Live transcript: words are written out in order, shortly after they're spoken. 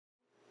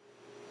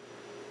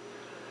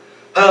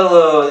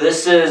Hello,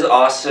 this is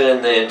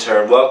Austin, the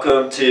intern.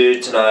 Welcome to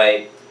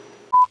tonight.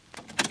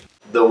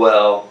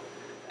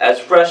 As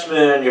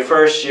freshmen in your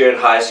first year in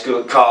high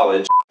school,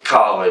 college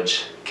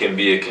can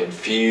be a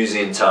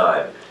confusing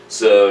time.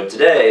 So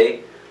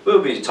today,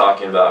 we'll be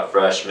talking about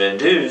Freshmen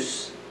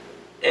Dos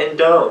and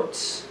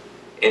Don'ts.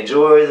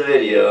 Enjoy the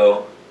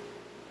video.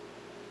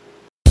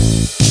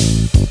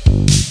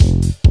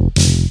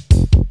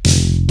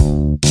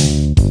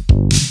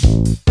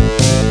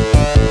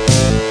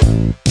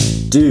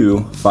 Do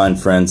find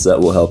friends that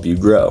will help you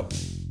grow.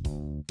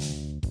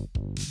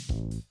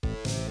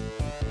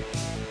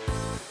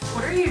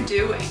 What are you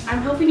doing?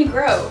 I'm helping you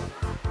grow.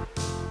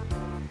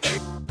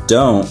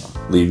 Don't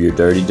leave your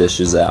dirty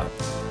dishes out.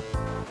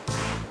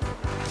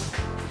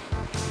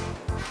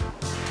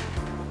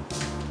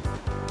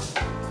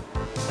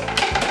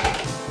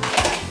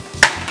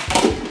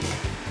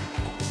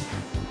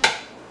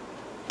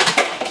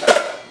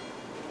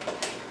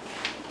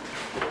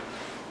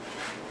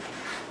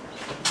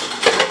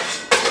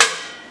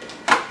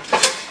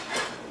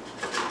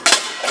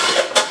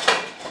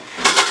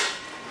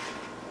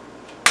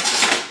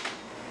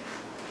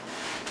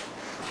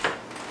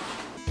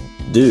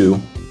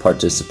 Do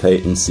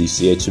participate in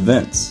CCH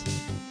events.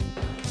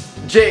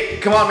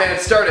 Jake, come on man,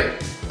 it's starting.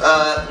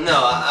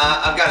 No,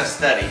 I've got to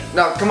study.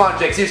 No, come on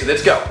Jake, seriously,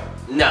 let's go.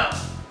 No.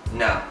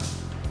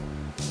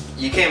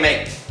 You can't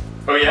make it.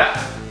 Oh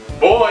yeah?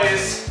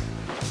 Boys!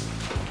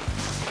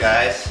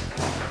 Guys,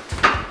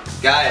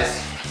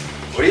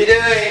 what are you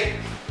doing?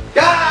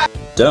 Guys!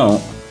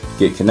 Don't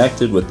get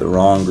connected with the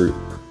wrong group.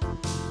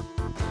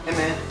 Hey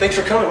man, thanks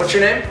for coming. What's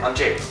your name? I'm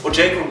Jake. Well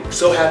Jake, we're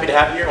so happy to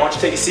have you here. Why don't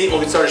you take a seat and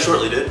we'll get started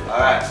shortly, dude.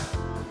 Alright. I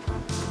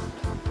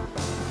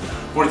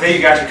want to thank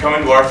you guys for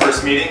coming to our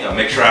first meeting. I'll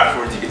make sure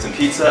afterwards you get some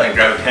pizza and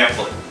grab a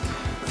pamphlet.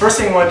 The first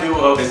thing I want to do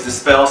is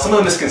dispel some of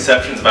the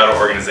misconceptions about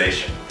our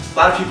organization. A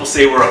lot of people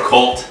say we're a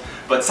cult,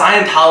 but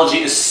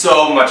Scientology is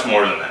so much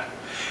more than that.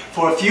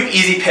 For a few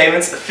easy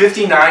payments of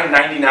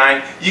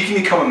 $59.99, you can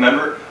become a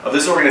member of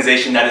this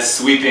organization that is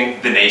sweeping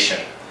the nation.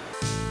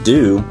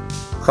 Do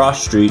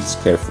cross streets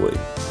carefully.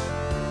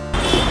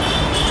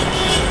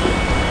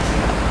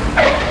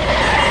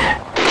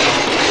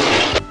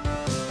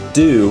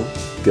 Do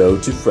go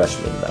to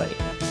Freshman Night.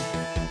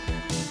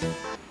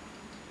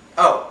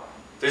 Oh,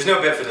 there's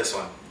no bid for this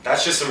one.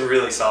 That's just some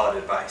really solid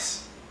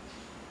advice.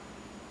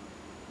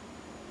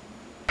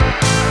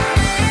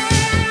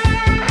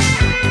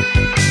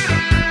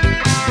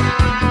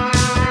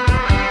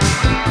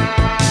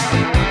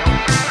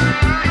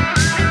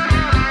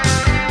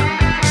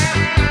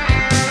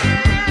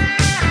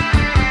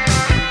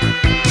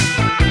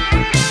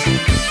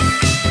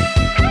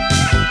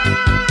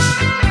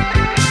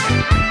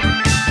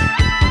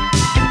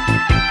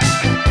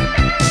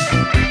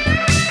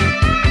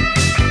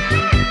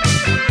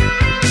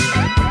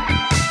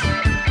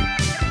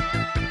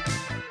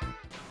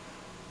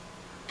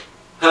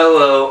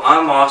 Hello,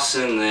 I'm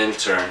Austin, the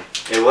intern.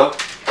 Hey, what?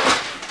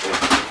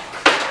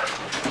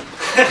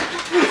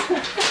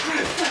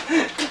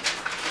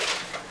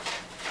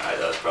 Alright,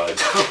 that was probably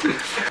dumb.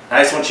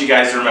 I just want you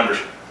guys to remember,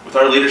 with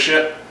our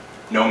leadership,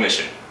 no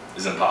mission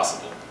is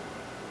impossible.